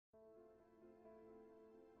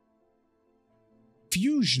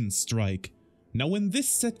Fusion Strike. Now when this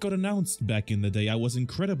set got announced back in the day, I was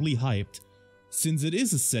incredibly hyped, since it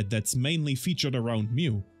is a set that's mainly featured around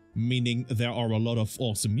Mew, meaning there are a lot of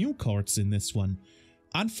awesome Mew cards in this one.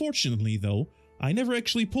 Unfortunately though, I never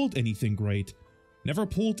actually pulled anything great. Never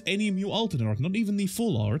pulled any Mew alternate art, not even the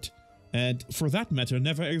full art. And for that matter,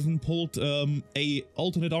 never even pulled a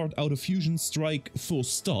alternate art out of Fusion Strike full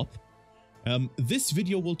stop. This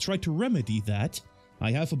video will try to remedy that. I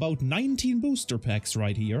have about 19 booster packs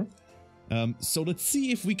right here. So let's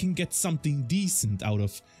see if we can get something decent out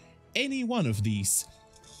of any one of these.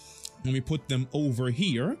 Let me put them over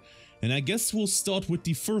here. And I guess we'll start with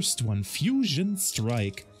the first one, Fusion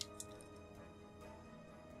Strike.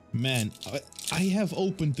 Man, I have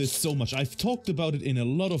opened this so much. I've talked about it in a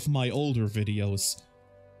lot of my older videos.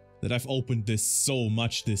 That I've opened this so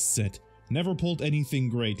much, this set. Never pulled anything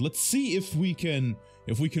great. Let's see if we can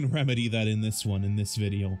remedy that in this one, in this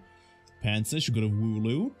video. Pansish, we've got a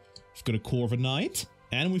Wooloo, we've got a Corviknight,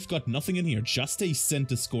 and we've got nothing in here. Just a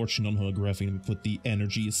Centiskorch non-holographic. Let me put the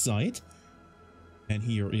energy aside. And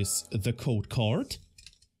here is the code card.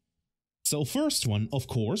 So first one, of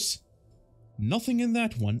course. Nothing in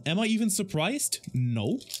that one. Am I even surprised?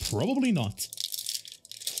 No, probably not.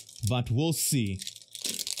 But we'll see.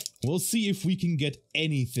 We'll see if we can get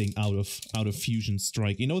anything out of Fusion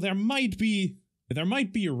Strike. You know, there might be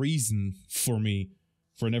a reason for me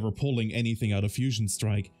for never pulling anything out of Fusion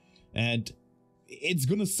Strike, and it's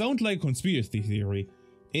gonna sound like a conspiracy theory.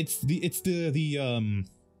 It's the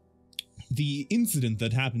incident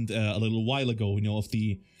that happened a little while ago. You know, of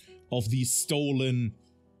the stolen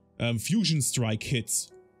Fusion Strike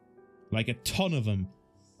hits, like a ton of them.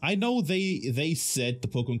 I know they said, the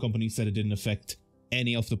Pokemon Company said it didn't affect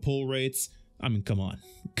any of the pull rates. I mean, come on.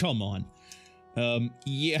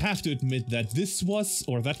 You have to admit that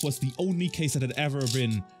that was the only case that had ever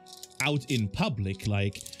been out in public.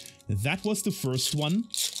 Like, that was the first one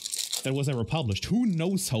that was ever published. Who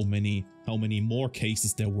knows how many more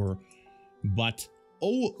cases there were. But,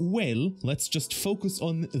 oh well, let's just focus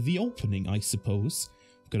on the opening, I suppose.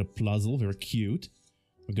 We've got a Plusle, very cute.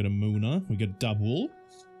 We've got a Munna, we got Double,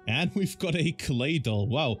 and we've got a Claydol.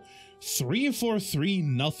 Wow, 3 for 3,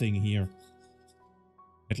 nothing here.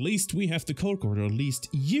 At least we have the code card, or at least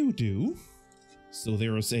you do. So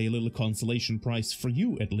there is a little consolation prize for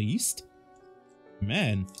you, at least.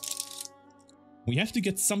 Man, we have to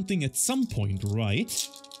get something at some point, right?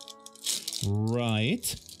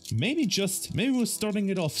 Right. Maybe we're starting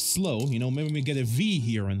it off slow, you know, maybe we get a V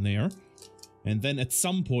here and there. And then at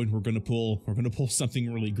some point we're gonna pull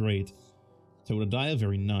something really great. Totodile,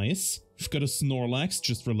 very nice. We've got a Snorlax,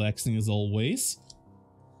 just relaxing as always.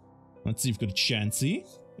 Let's see, we've got a Chansey.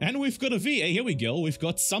 And we've got a V. Hey, here we go. We've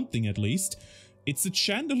got something at least. It's a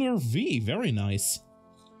Chandelure V. Very nice.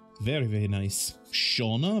 Very, very nice.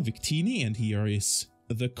 Shauna, Victini, and here is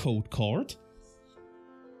the code card.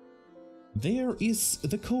 There is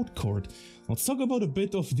the code card. Let's talk about a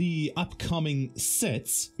bit of the upcoming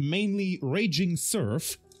sets, mainly Raging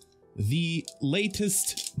Surf, the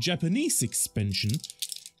latest Japanese expansion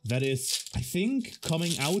that is, I think,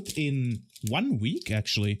 coming out in 1 week,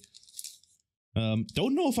 actually.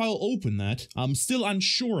 Don't know if I'll open that. I'm still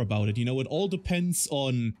unsure about it. You know, it all depends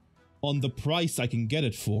on the price I can get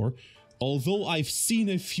it for. Although I've seen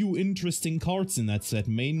a few interesting cards in that set,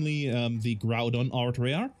 mainly the Groudon art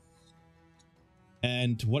rare.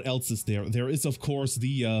 And what else is there? There is, of course,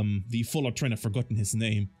 the Full Art trainer. I've forgotten his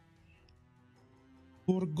name.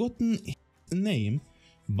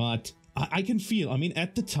 But I can feel, I mean,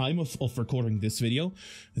 at the time of recording this video,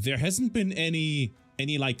 there hasn't been any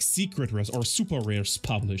like secret rares or super rares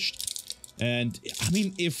published. And I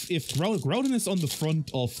mean, if Groudon is on the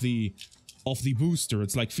front of the booster,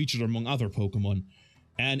 it's like featured among other Pokemon,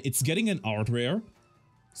 and it's getting an art rare.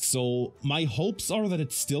 So my hopes are that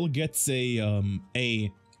it still gets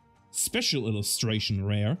a special illustration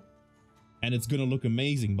rare, and it's gonna look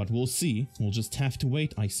amazing, but we'll see. We'll just have to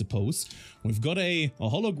wait, I suppose. We've got a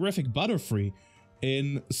holographic Butterfree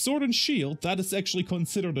in Sword and Shield. That is actually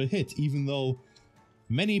considered a hit, even though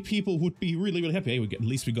many people would be really, really happy. Hey, at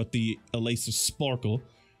least we got the Laser Sparkle.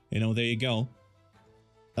 You know, there you go.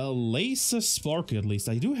 A Laser Sparkle, at least.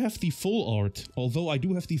 I do have the full art, although I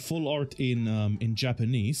do have the full art in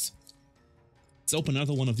Japanese. Let's open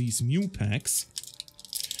another one of these Mew packs.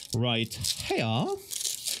 Right here.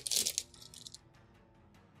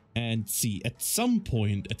 And see, at some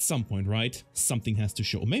point, right, something has to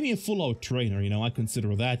show. Maybe a full art trainer, you know, I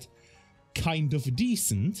consider that kind of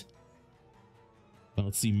decent. Well,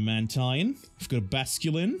 let's see, Mantine. We've got a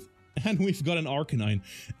Basculin, and we've got an Arcanine.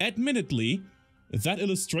 Admittedly, that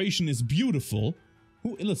illustration is beautiful.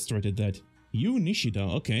 Who illustrated that? Yu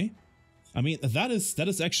Nishida, okay. I mean, that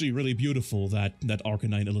is actually really beautiful, that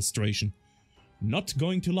Arcanine illustration. Not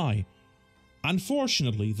going to lie.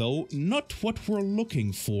 Unfortunately, though, not what we're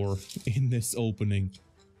looking for in this opening.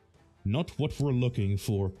 Not what we're looking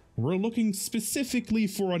for. We're looking specifically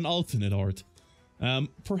for an alternate art.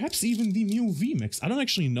 Perhaps even the Mew VMAX. I don't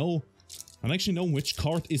actually know which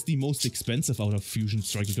card is the most expensive out of Fusion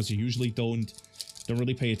Strike, because you usually don't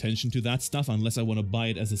really pay attention to that stuff unless I want to buy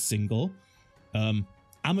it as a single.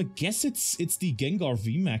 I'ma guess it's the Gengar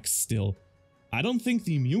VMAX still. I don't think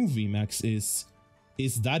the Mew VMAX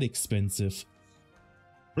is that expensive.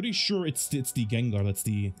 Pretty sure it's the Gengar that's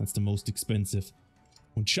the most expensive.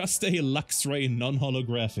 Just a Luxray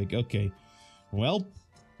non-holographic. Okay. Well,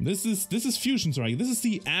 this is Fusion Strike. This is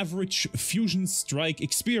the average Fusion Strike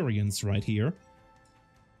experience right here.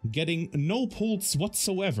 Getting no pulls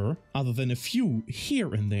whatsoever, other than a few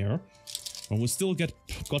here and there. But we still got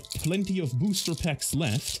plenty of booster packs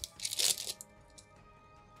left.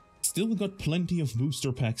 Still got plenty of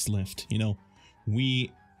booster packs left. You know,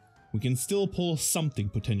 we can still pull something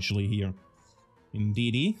potentially here.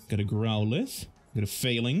 Indeedy, got a Growlithe, got a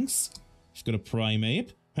Phalanx, we've got a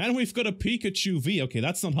Primeape, and we've got a Pikachu V. Okay,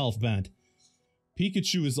 that's not half bad.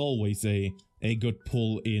 Pikachu is always a good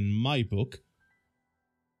pull in my book.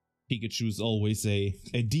 Pikachu is always a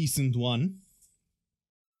decent one.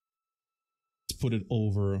 Let's put it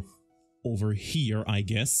over here, I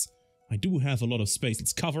guess. I do have a lot of space.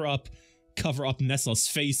 Let's cover up Nessa's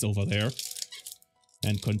face over there.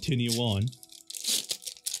 And continue on.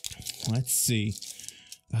 Let's see.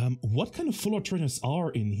 What kind of full art trainers are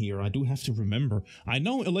in here? I do have to remember. I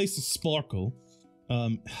know Elasa Sparkle.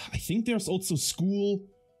 I think there's also School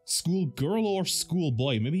Girl or School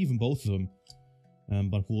Boy. Maybe even both of them.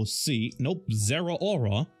 But we'll see. Nope,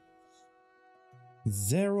 Zeraora.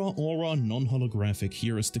 Zeraora non-holographic.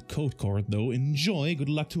 Here is the code card, though. Enjoy. Good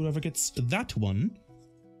luck to whoever gets that one.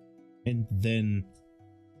 And then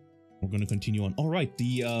we're gonna continue on. Alright,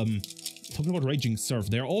 the talking about Raging Surf.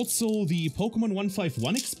 There also the Pokemon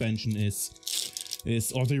 151 expansion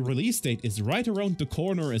or the release date is right around the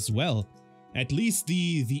corner as well. At least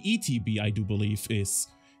the ETB, I do believe, is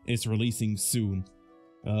releasing soon.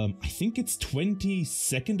 I think it's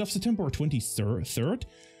 22nd of September or 23rd.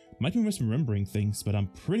 Might be misremembering things, but I'm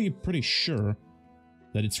pretty sure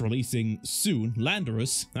that it's releasing soon.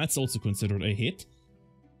 Landorus, that's also considered a hit.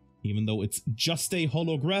 Even though it's just a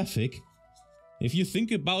holographic. If you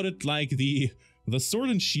think about it, like the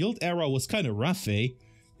Sword and Shield era was kind of rough, eh?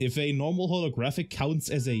 If a normal holographic counts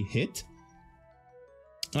as a hit.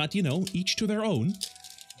 But, you know, each to their own.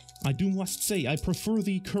 I must say, I prefer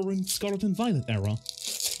the current Scarlet and Violet era.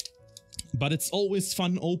 But it's always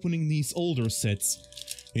fun opening these older sets.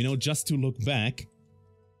 You know, just to look back.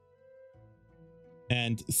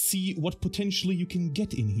 And see what potentially you can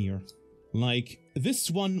get in here. Like, this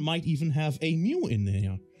one might even have a Mew in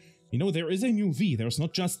there. You know, there is a Mew V. There's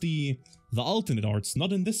not just the alternate arts.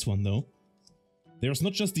 Not in this one, though. There's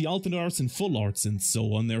not just the alternate arts and full arts and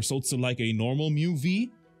so on. There's also, like, a normal Mew V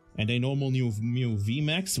and a normal Mew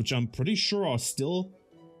VMAX, which I'm pretty sure are still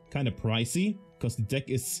kind of pricey, because the deck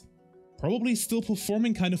is probably still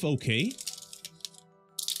performing kind of okay.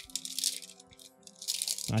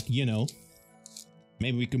 But, you know,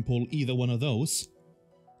 maybe we can pull either one of those.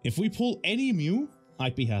 If we pull any Mew,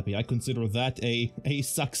 I'd be happy. I consider that a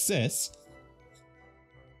success.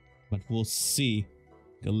 But we'll see.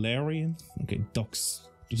 Galarian. Okay, Dox.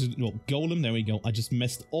 No, Golem, there we go. I just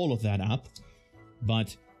messed all of that up.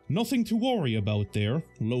 But nothing to worry about there.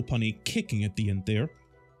 Lopunny kicking at the end there.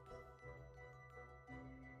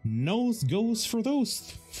 Nose goes for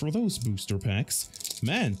those booster packs.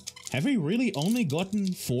 Man, have we really only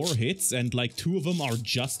gotten 4 hits and like 2 of them are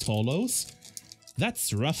just holos?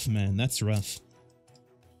 That's rough, man. That's rough.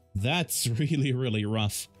 That's really, really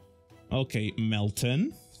rough. Okay,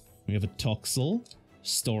 Melton. We have a Toxel.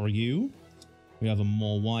 Staryu. We have a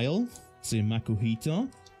Mawile. Let's see, a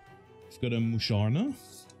Makuhita. We've got a Musharna.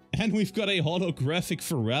 And we've got a holographic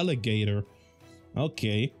Feraligatr.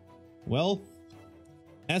 Okay. Well,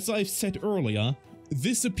 as I've said earlier,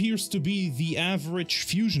 this appears to be the average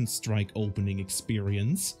Fusion Strike opening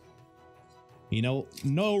experience. You know,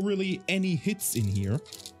 no really any hits in here,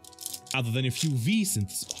 other than a few Vs, and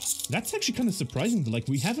that's actually kind of surprising. Like,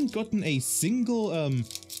 we haven't gotten a single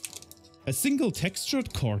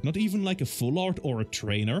textured card, not even like a full art or a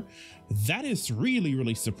trainer. That is really,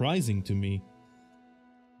 really surprising to me.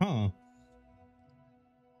 Huh.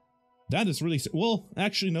 That is really... Well,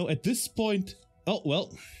 actually, no, at this point... Oh,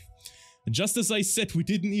 well. Just as I said, we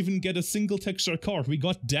didn't even get a single textured card. We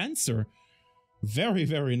got Dancer. Very,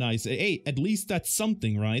 very nice. Hey, at least that's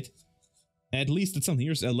something, right? At least it's something.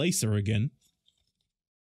 Here's a laser again.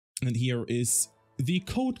 And here is the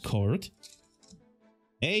code card.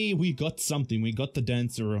 Hey, we got something. We got the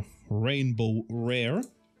Dancer Rainbow Rare.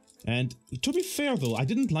 And to be fair though, I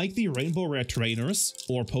didn't like the Rainbow Rare trainers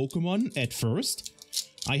or Pokemon at first.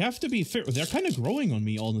 I have to be fair, they're kind of growing on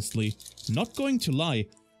me, honestly. Not going to lie,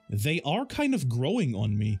 they are kind of growing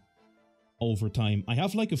on me over time. I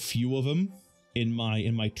have like a few of them in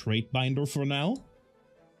my trait binder for now.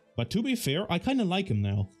 But to be fair, I kind of like them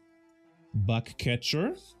now.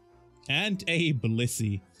 Bugcatcher and a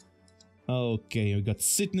Blissey. Okay, we got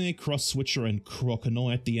Sydney, Cross Switcher, and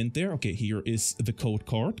Croconaw at the end there. Okay, here is the code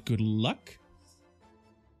card. Good luck.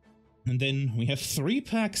 And then we have 3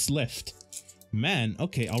 packs left. Man,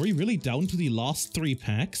 okay, are we really down to the last 3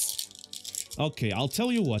 packs? Okay, I'll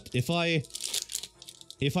tell you what, if I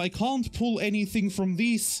can't pull anything from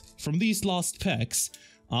these last packs,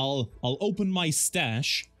 I'll open my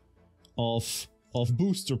stash of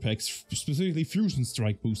booster packs, specifically Fusion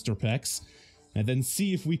Strike booster packs, and then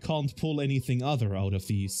see if we can't pull anything other out of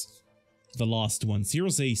these. The last ones.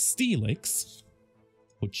 Here's a Steelix.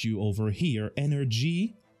 Put you over here.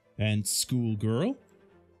 Energy and Schoolgirl.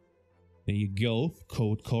 There you go.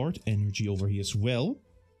 Code card. Energy over here as well.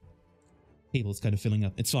 Table's kind of filling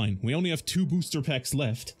up. It's fine. We only have 2 booster packs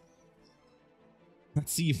left.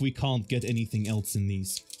 Let's see if we can't get anything else in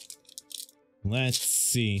these. Let's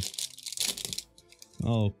see.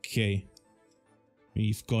 Okay.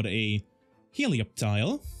 We've got a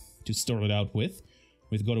Helioptile to start it out with.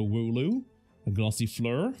 We've got a Wooloo, a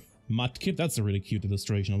Glossifleur, Mudkip. That's a really cute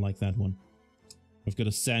illustration. I like that one. We've got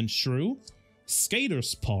a Sandshrew,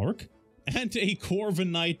 Skater's Park, and a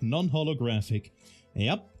Corviknight non-holographic.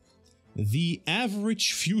 Yep. The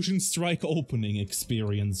average Fusion Strike opening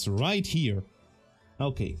experience right here.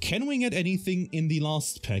 Okay, can we get anything in the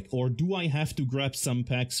last pack, or do I have to grab some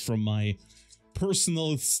packs from my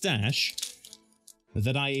personal stash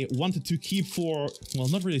that I wanted to keep for, well,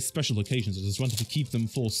 not really special occasions, I just wanted to keep them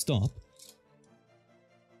full stop.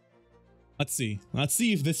 Let's see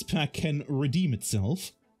if this pack can redeem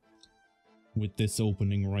itself. With this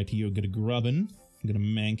opening right here, got a Grubbin, got a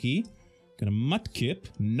Mankey, got a Mudkip.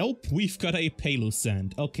 Nope, we've got a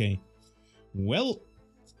Palosand. Okay. Well.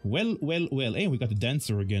 Hey, we got the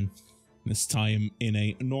Dancer again. This time in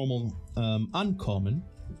a normal, uncommon.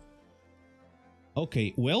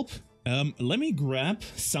 Okay, well, let me grab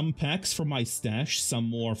some packs from my stash, some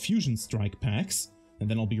more Fusion Strike packs, and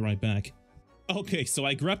then I'll be right back. Okay, so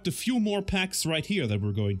I grabbed a few more packs right here that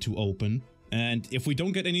we're going to open. And if we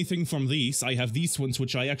don't get anything from these, I have these ones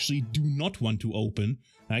which I actually do not want to open.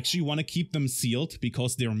 I actually want to keep them sealed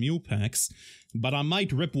because they're Mew packs, but I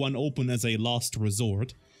might rip one open as a last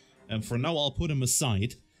resort. And for now, I'll put them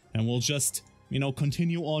aside, and we'll just, you know,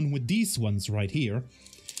 continue on with these ones right here.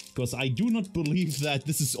 Because I do not believe that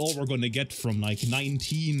this is all we're gonna get from like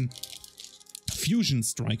 19 Fusion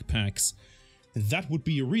Strike packs. That would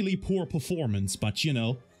be a really poor performance, but you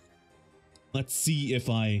know, let's see if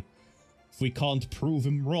we can't prove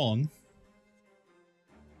him wrong.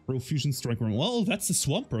 Prove Fusion Strike wrong. Well, that's a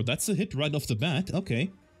Swampert. That's a hit right off the bat.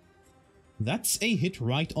 Okay. That's a hit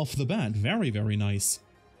right off the bat. Very, very nice.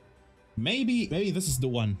 Maybe this is the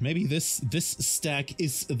one. Maybe this stack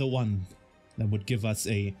is the one that would give us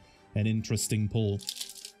an interesting pull.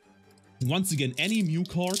 Once again, any Mew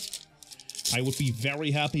card I would be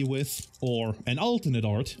very happy with, or an alternate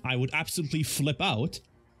art I would absolutely flip out.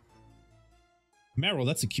 Meryl,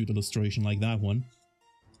 that's a cute illustration like that one.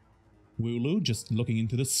 Wooloo, just looking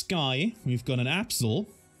into the sky. We've got an Absol.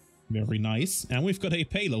 Very nice. And we've got a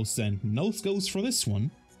Palosand. No goes for this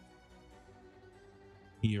one.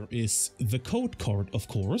 Here is the code card, of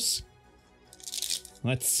course.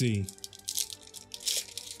 Let's see.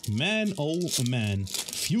 Man, oh man.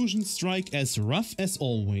 Fusion Strike as rough as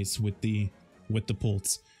always with the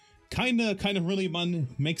pulls. Kinda really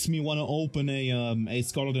makes me want to open a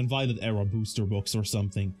Scarlet and Violet era booster box or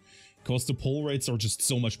something. Because the pull rates are just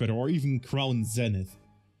so much better, or even Crown Zenith.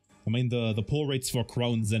 I mean, the pull rates for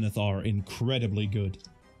Crown Zenith are incredibly good.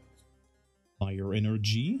 Fire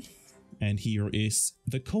Energy. And here is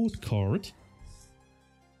the code card.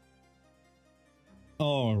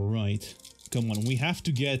 Alright. Come on, we have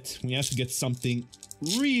to get something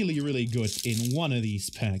really good in one of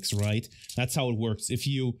these packs, right? That's how it works. If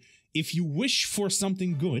you wish for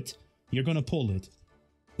something good, you're gonna pull it.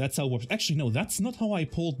 That's how it works. Actually, no, that's not how I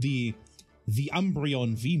pulled the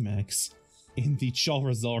Umbreon VMAX in the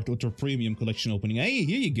Charizard Ultra Premium Collection opening. Hey,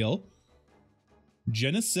 here you go.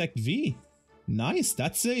 Genesect V. Nice,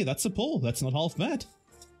 that's a pull. That's not half bad.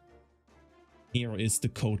 Here is the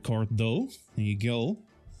code card though. There you go.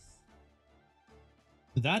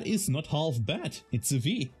 That is not half bad. It's a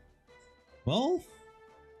V. Well,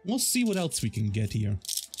 we'll see what else we can get here.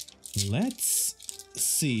 Let's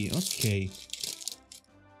see. Okay.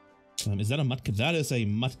 Is that a Mudkip? That is a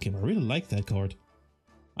Mudkip. I really like that card.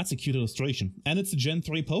 That's a cute illustration. And it's a Gen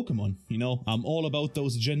 3 Pokemon. You know, I'm all about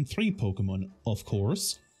those Gen 3 Pokemon, of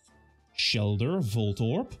course. Shelder,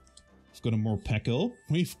 Voltorb. We've got a Morpeko.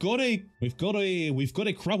 We've got a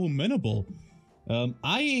Crabominable.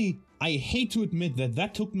 I hate to admit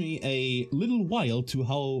that took me a little while to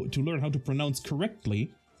learn how to pronounce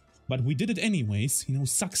correctly, but we did it anyways. You know,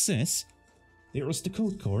 success. There is the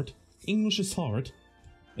code card. English is hard,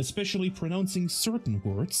 especially pronouncing certain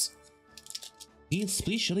words.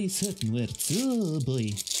 Especially certain words. Oh boy.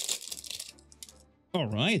 All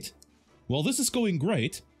right. Well, this is going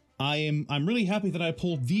great. I'm really happy that I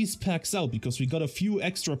pulled these packs out because we got a few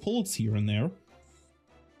extra pulls here and there,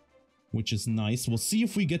 which is nice. We'll see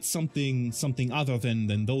if we get something other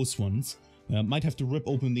than those ones. Might have to rip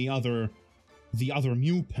open the other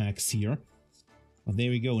Mew packs here. Oh,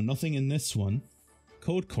 there we go. Nothing in this one.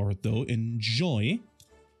 Code card though. Enjoy.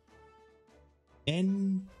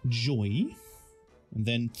 Enjoy. And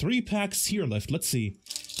then 3 packs here left. Let's see.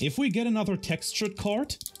 If we get another textured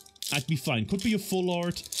card, I'd be fine. Could be a full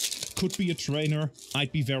art. Could be a trainer.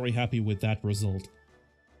 I'd be very happy with that result.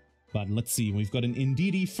 But let's see, we've got an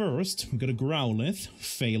Indeedee first, we've got a Growlithe,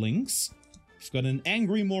 Failings, we've got an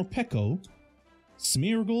Angry Morpeko,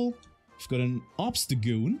 Smeargle, we've got an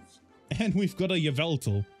Obstagoon, and we've got a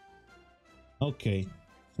Yveltal. Okay,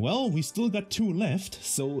 well, we still got 2 left,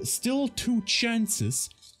 so still 2 chances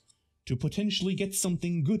to potentially get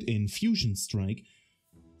something good in Fusion Strike.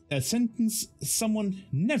 A sentence someone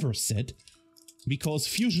never said, because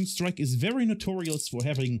Fusion Strike is very notorious for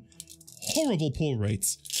having horrible pull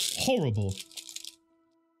rates. Horrible.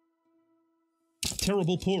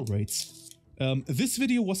 Terrible pull rates. This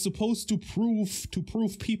video was supposed to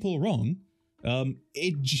prove people wrong.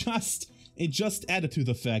 It just added to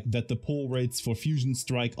the fact that the pull rates for Fusion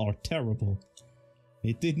Strike are terrible.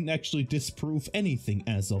 It didn't actually disprove anything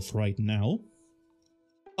as of right now.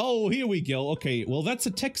 Oh, here we go. Okay, well that's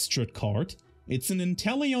a textured card. It's an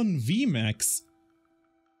Inteleon VMAX.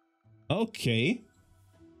 Okay.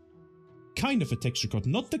 Kind of a texture card.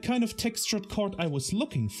 Not the kind of textured card I was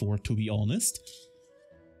looking for, to be honest.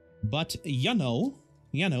 But, you know,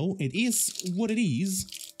 it is what it is.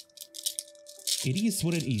 It is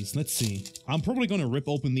what it is. Let's see. I'm probably gonna rip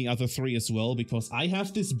open the other 3 as well, because I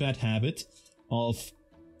have this bad habit of...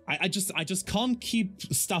 I just can't keep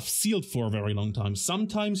stuff sealed for a very long time.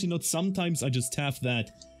 Sometimes, you know, sometimes I just have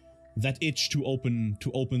that itch to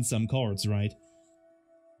open some cards, right?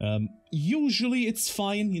 Usually it's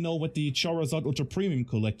fine, you know, with the Charizard Ultra Premium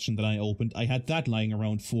collection that I opened. I had that lying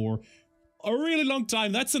around for a really long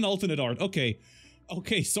time. That's an alternate art.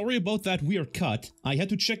 Okay, sorry about that weird cut. I had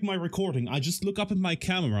to check my recording. I just looked up at my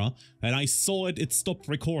camera and I saw it stopped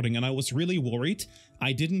recording and I was really worried.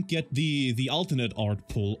 I didn't get the alternate art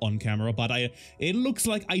pull on camera, but it looks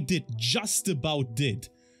like I just about did.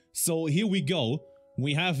 So here we go.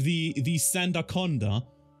 We have the Sandaconda.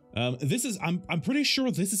 This is, I'm pretty sure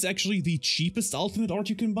this is actually the cheapest alternate art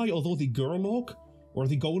you can buy, although the Gurlok or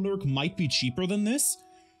the Golurk might be cheaper than this.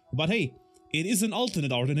 But hey, it is an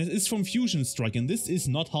alternate art and it is from Fusion Strike and this is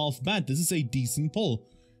not half bad. This is a decent pull.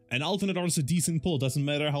 An alternate art is a decent pull, doesn't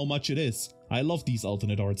matter how much it is. I love these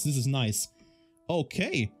alternate arts, this is nice.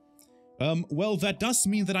 Okay. Well, that does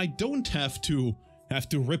mean that I don't have to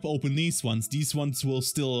rip open these ones. These ones will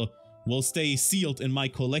stay sealed in my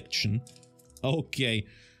collection. Okay.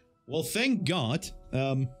 Well, thank God.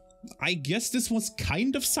 I guess this was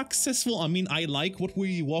kind of successful. I mean, I like what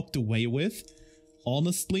we walked away with.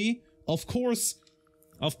 Honestly. Of course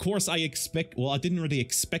I expect... Well, I didn't really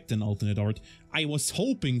expect an alternate art. I was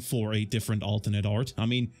hoping for a different alternate art. I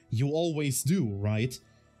mean, you always do, right?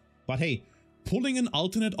 But hey, pulling an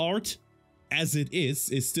alternate art as it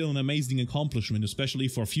is still an amazing accomplishment, especially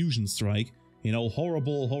for Fusion Strike. You know,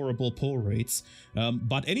 horrible pull rates.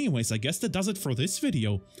 But anyways, I guess that does it for this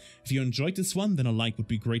video. If you enjoyed this one, then a like would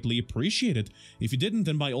be greatly appreciated. If you didn't,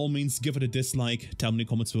 then by all means give it a dislike. Tell me in the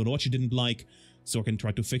comments below what you didn't like, so I can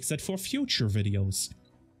try to fix that for future videos.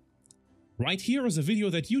 Right here is a video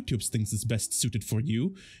that YouTube thinks is best suited for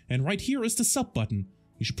you, and right here is the sub button.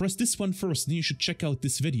 You should press this one first, then you should check out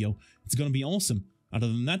this video. It's gonna be awesome. Other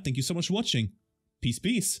than that, thank you so much for watching.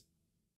 Peace.